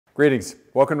Greetings,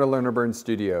 welcome to Lunarburn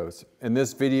Studios. In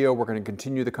this video, we're going to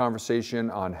continue the conversation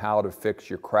on how to fix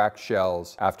your cracked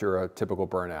shells after a typical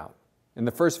burnout. In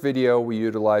the first video, we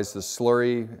utilized the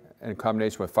slurry in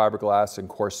combination with fiberglass and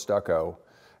coarse stucco,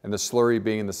 and the slurry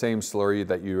being the same slurry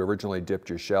that you originally dipped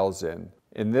your shells in.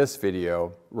 In this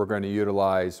video, we're going to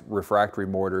utilize refractory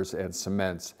mortars and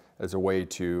cements as a way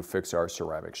to fix our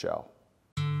ceramic shell.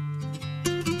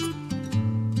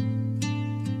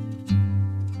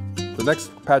 The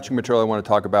next patching material I want to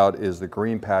talk about is the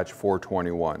Greenpatch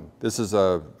 421. This is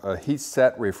a heat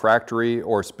set refractory,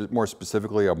 or more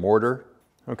specifically a mortar.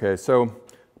 Okay, so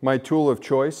my tool of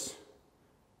choice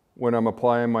when I'm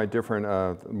applying my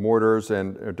different mortars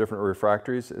and different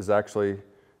refractories is actually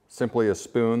simply a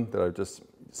spoon that I've just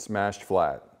smashed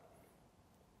flat.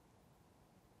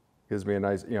 Gives me a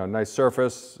nice, nice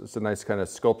surface. It's a nice kind of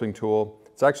sculpting tool.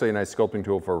 It's actually a nice sculpting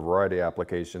tool for a variety of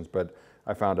applications, but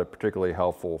I found it particularly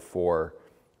helpful for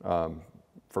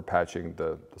patching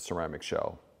the ceramic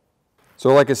shell.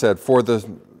 So like I said,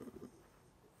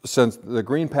 since the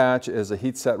Greenpatch is a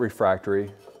heat set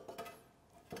refractory,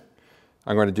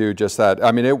 I'm going to do just that.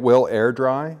 I mean, it will air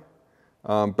dry,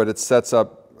 but it sets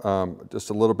up just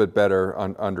a little bit better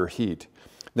under heat.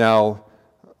 Now,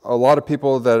 a lot of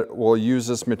people that will use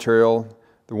this material,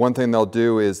 the one thing they'll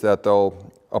do is that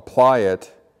they'll apply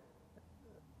it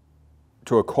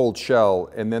to a cold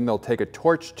shell, and then they'll take a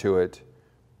torch to it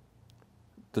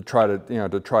to try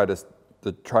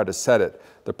to set it.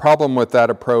 The problem with that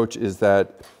approach is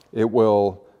that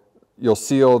you'll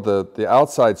seal the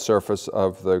outside surface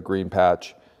of the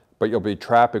Greenpatch, but you'll be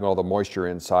trapping all the moisture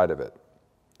inside of it.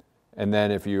 And then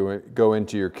if you go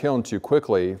into your kiln too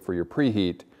quickly for your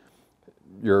preheat,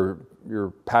 your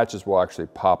patches will actually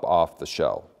pop off the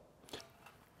shell.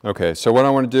 Okay, so what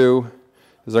I want to do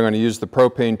is I'm going to use the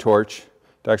propane torch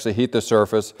to actually heat the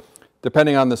surface.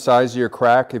 Depending on the size of your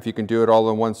crack, if you can do it all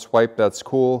in one swipe, that's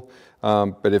cool.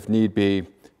 But if need be,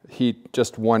 heat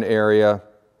just one area.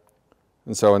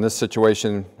 And so in this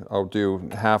situation, I'll do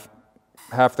half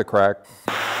the crack.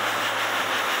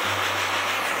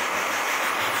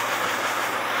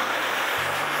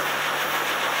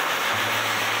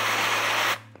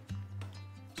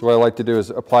 So what I like to do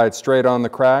is apply it straight on the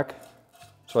crack,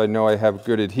 so I know I have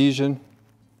good adhesion.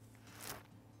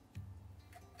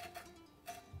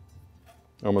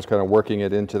 Almost kind of working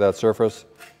it into that surface,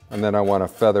 and then I want to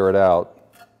feather it out.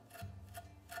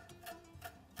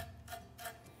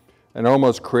 And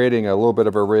almost creating a little bit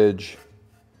of a ridge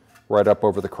right up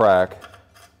over the crack.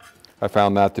 I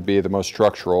found that to be the most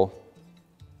structural.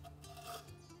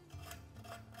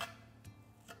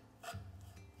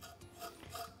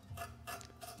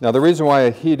 Now the reason why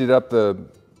I heated up the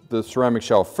ceramic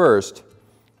shell first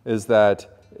is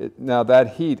that now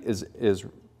that heat is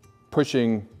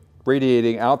pushing,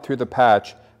 radiating out through the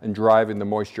patch and driving the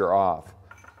moisture off.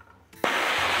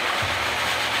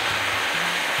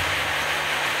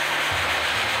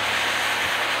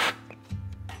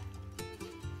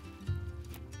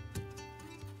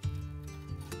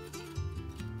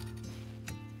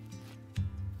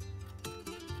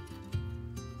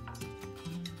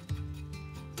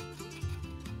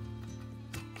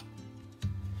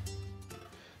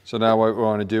 So now what we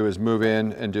want to do is move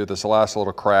in and do this last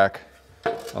little crack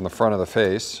on the front of the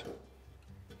face.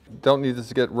 Don't need this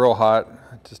to get real hot,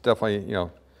 just definitely,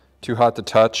 too hot to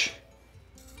touch.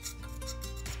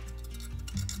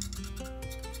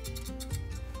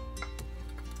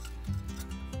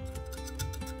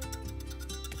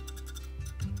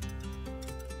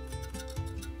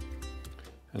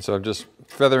 And so I'm just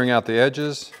feathering out the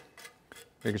edges,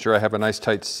 making sure I have a nice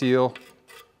tight seal.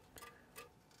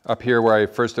 Up here where I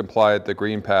first applied the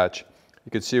Greenpatch,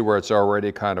 you can see where it's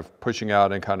already kind of pushing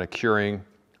out and kind of curing.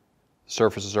 The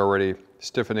surface is already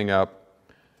stiffening up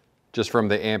just from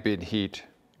the ambient heat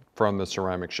from the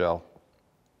ceramic shell.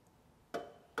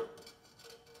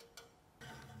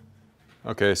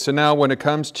 Okay, so now when it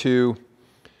comes to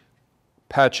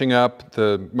patching up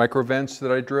the micro vents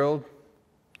that I drilled,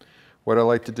 what I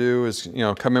like to do is,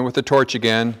 come in with the torch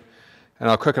again, and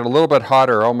I'll cook it a little bit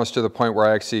hotter, almost to the point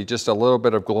where I see just a little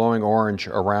bit of glowing orange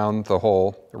around the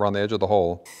hole, around the edge of the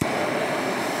hole.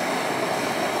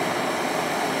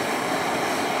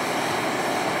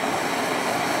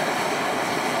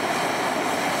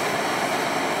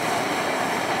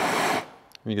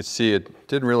 You can see it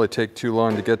didn't really take too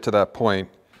long to get to that point.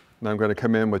 And I'm going to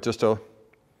come in with just a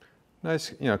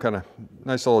nice, kind of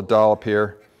nice little dollop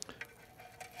here.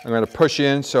 I'm going to push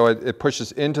in so it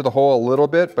pushes into the hole a little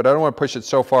bit, but I don't want to push it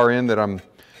so far in that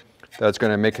it's going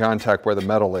to make contact where the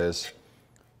metal is.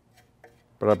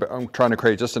 But I'm trying to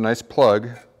create just a nice plug.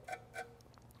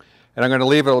 And I'm going to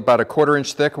leave it about a 1/4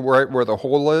 inch thick right where the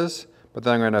hole is, but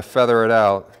then I'm going to feather it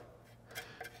out.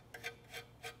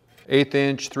 1/8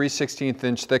 inch, 3/16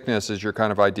 inch thickness is your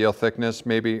kind of ideal thickness.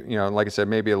 Maybe, you know, like I said,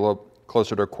 maybe a little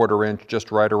closer to a 1/4 inch,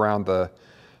 just right around the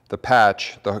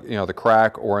patch, the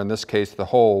crack, or in this case, the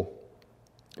hole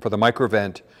for the micro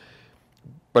vent.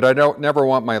 But I never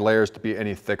want my layers to be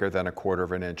any thicker than a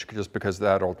 1/4 inch, just because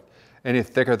any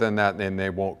thicker than that, then they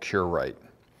won't cure right.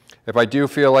 If I do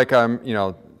feel like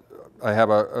I have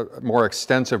a more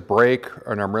extensive break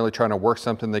and I'm really trying to work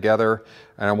something together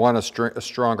and I want a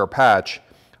stronger patch,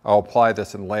 I'll apply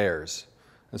this in layers.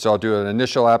 And so I'll do an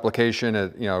initial application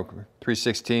at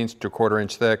 3/16 to a 1/4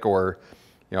 inch thick, or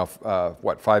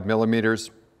 5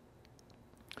 millimeters.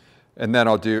 And then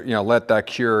I'll do, let that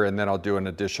cure, and then I'll do an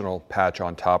additional patch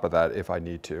on top of that if I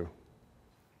need to.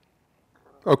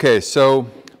 Okay, so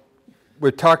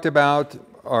we've talked about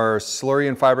our slurry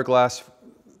and fiberglass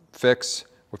fix.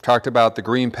 We've talked about the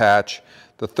Greenpatch.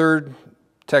 The third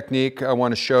technique I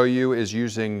want to show you is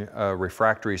using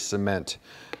refractory cement.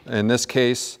 In this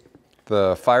case,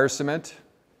 the fire cement.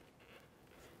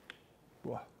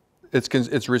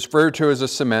 It's referred to as a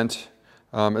cement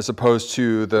as opposed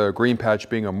to the Greenpatch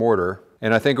being a mortar.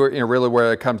 And I think really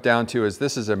where it comes down to is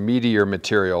this is a meatier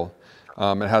material.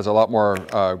 It has a lot more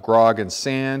grog and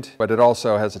sand, but it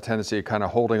also has a tendency of kind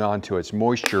of holding on to its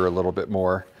moisture a little bit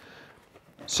more.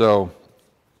 So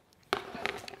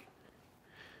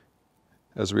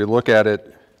as we look at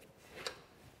it,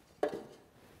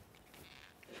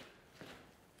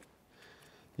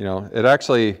 it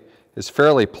actually is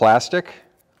fairly plastic.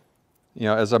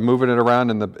 As I'm moving it around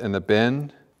in the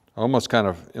bin, almost kind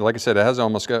of, like I said, it has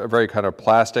almost got a very kind of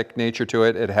plastic nature to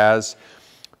it. It has,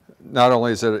 not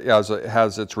only is it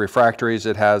has its refractories,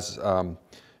 it has,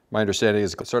 my understanding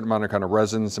is a certain amount of kind of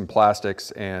resins and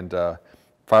plastics and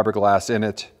fiberglass in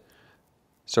it.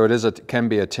 So it can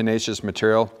be a tenacious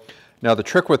material. Now the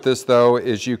trick with this though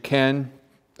is you can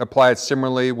apply it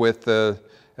similarly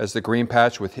as the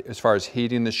Greenpatch as far as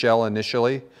heating the shell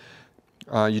initially.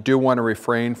 You do want to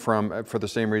refrain from, for the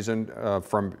same reason,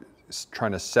 from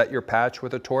trying to set your patch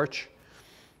with a torch,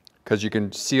 because you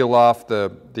can seal off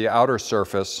the outer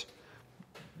surface,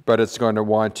 but it's going to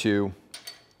want to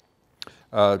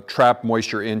trap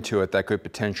moisture into it that could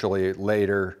potentially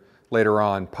later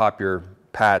on pop your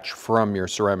patch from your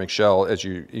ceramic shell as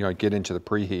you get into the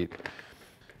preheat.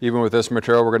 Even with this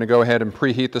material, we're going to go ahead and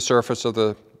preheat the surface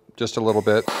of just a little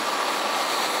bit.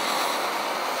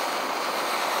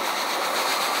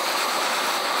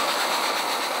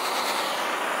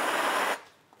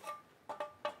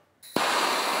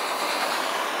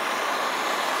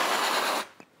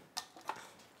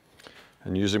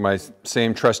 And using my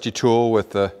same trusty tool with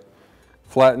the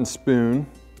flattened spoon.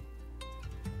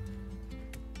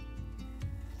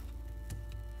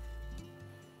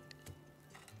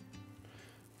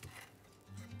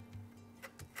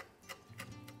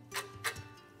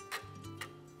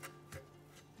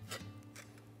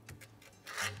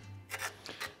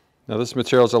 Now this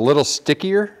material is a little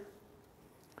stickier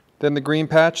than the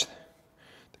Greenpatch.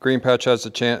 The Greenpatch has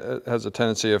a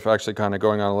tendency of actually kind of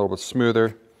going on a little bit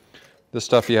smoother. This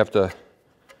stuff you have to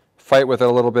fight with it a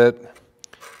little bit.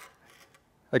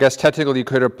 I guess technically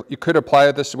you could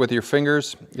apply this with your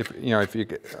fingers, if you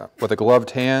with a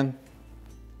gloved hand.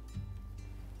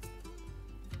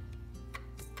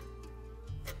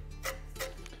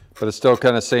 But it's still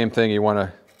kind of same thing. You want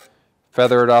to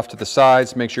feather it off to the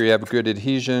sides, make sure you have good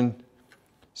adhesion,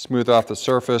 smooth off the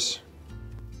surface.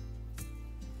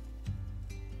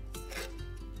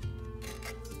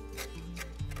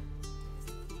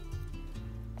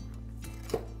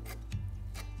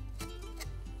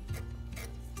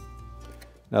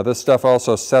 Now this stuff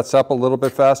also sets up a little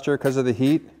bit faster because of the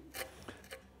heat.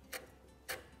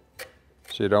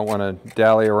 So you don't want to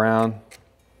dally around.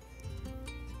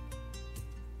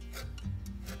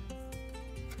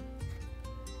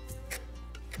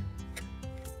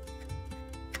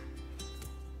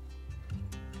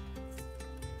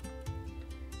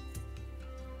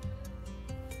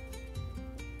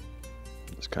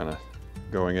 Just kind of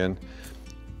going in.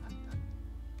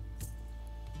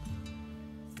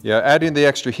 Yeah, adding the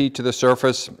extra heat to the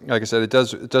surface, like I said, it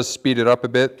does speed it up a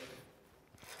bit,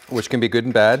 which can be good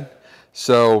and bad.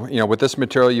 So, with this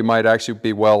material, you might actually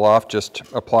be well off just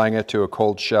applying it to a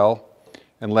cold shell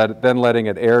and then letting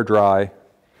it air dry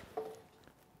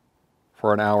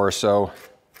for an hour or so,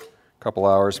 a couple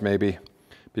hours maybe,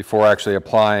 before actually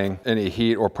applying any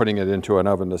heat or putting it into an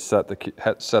oven to set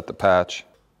the patch.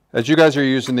 As you guys are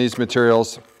using these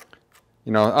materials,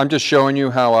 I'm just showing you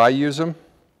how I use them.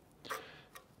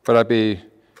 But I'd be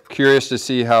curious to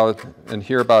see and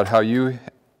hear about how you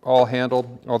all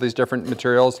handled, all these different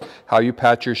materials, how you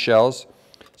patch your shells.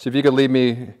 So if you could leave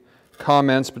me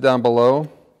comments down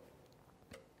below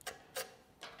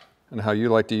on how you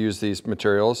like to use these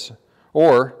materials,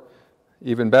 or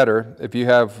even better, if you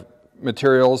have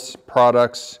materials,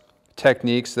 products,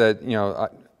 techniques that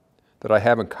that I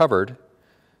haven't covered,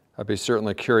 I'd be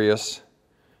certainly curious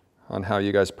on how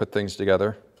you guys put things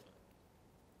together.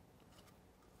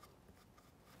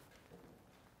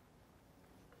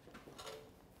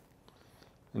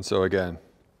 And so again,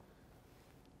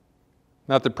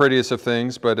 not the prettiest of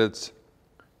things, but it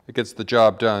gets the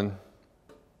job done.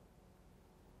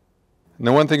 And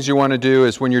the one things you want to do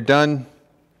is when you're done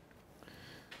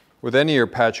with any of your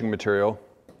patching material,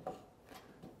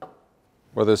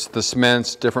 whether it's the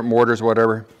cements, different mortars,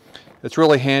 whatever, it's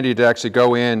really handy to actually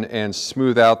go in and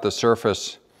smooth out the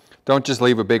surface. Don't just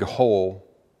leave a big hole.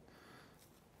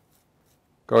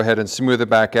 Go ahead and smooth it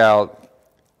back out.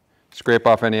 Scrape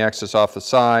off any excess off the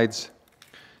sides.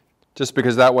 Just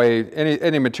because that way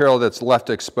any material that's left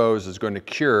exposed is going to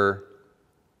cure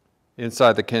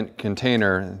inside the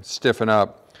container and stiffen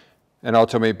up and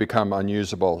ultimately become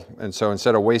unusable. And so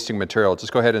instead of wasting material,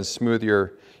 just go ahead and smooth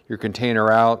your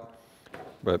container out,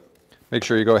 but make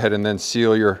sure you go ahead and then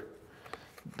seal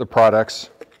the products.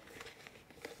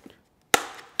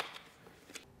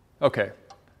 Okay,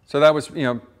 so that was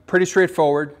pretty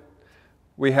straightforward.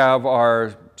 We have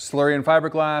our slurry and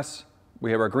fiberglass,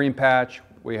 we have our Greenpatch,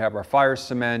 we have our fire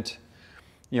cement.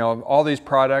 All these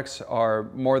products are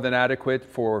more than adequate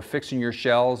for fixing your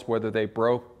shells, whether they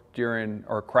broke during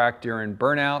or cracked during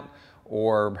burnout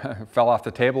or fell off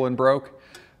the table and broke.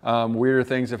 Weirder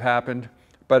things have happened.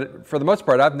 But for the most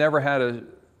part, I've never had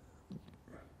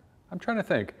I'm trying to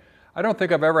think. I don't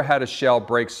think I've ever had a shell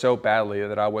break so badly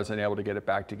that I wasn't able to get it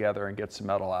back together and get some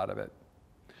metal out of it.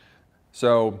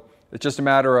 So it's just a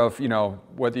matter of, how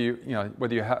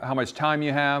much time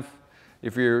you have.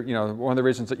 If you're, one of the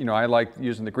reasons that, I like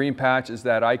using the Greenpatch is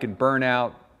that I can burn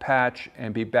out, patch,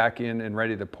 and be back in and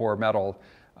ready to pour metal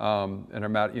in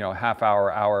about, half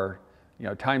hour,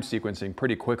 time sequencing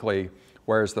pretty quickly.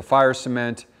 Whereas the fire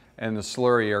cement and the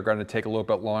slurry are going to take a little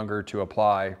bit longer to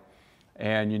apply.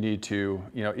 And you need to,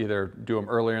 either do them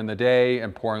earlier in the day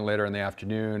and pouring later in the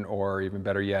afternoon, or even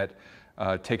better yet,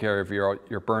 take care of your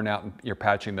burnout and your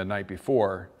patching the night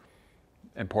before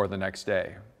and pour the next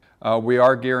day. We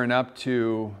are gearing up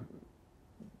to,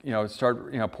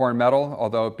 start, pouring metal.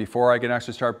 Although before I can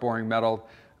actually start pouring metal,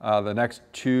 the next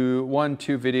two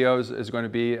videos is going to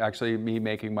be actually me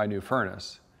making my new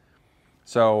furnace.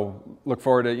 So look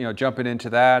forward to jumping into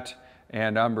that.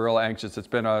 And I'm real anxious. It's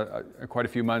been quite a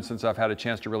few months since I've had a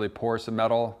chance to really pour some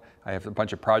metal. I have a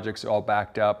bunch of projects all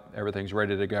backed up. Everything's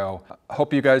ready to go. I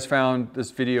hope you guys found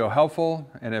this video helpful.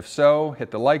 And if so,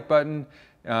 hit the like button.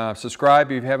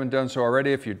 Subscribe if you haven't done so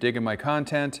already, if you're digging my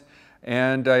content.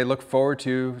 And I look forward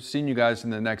to seeing you guys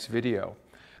in the next video.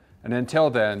 And until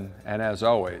then, and as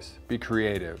always, be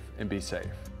creative and be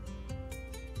safe.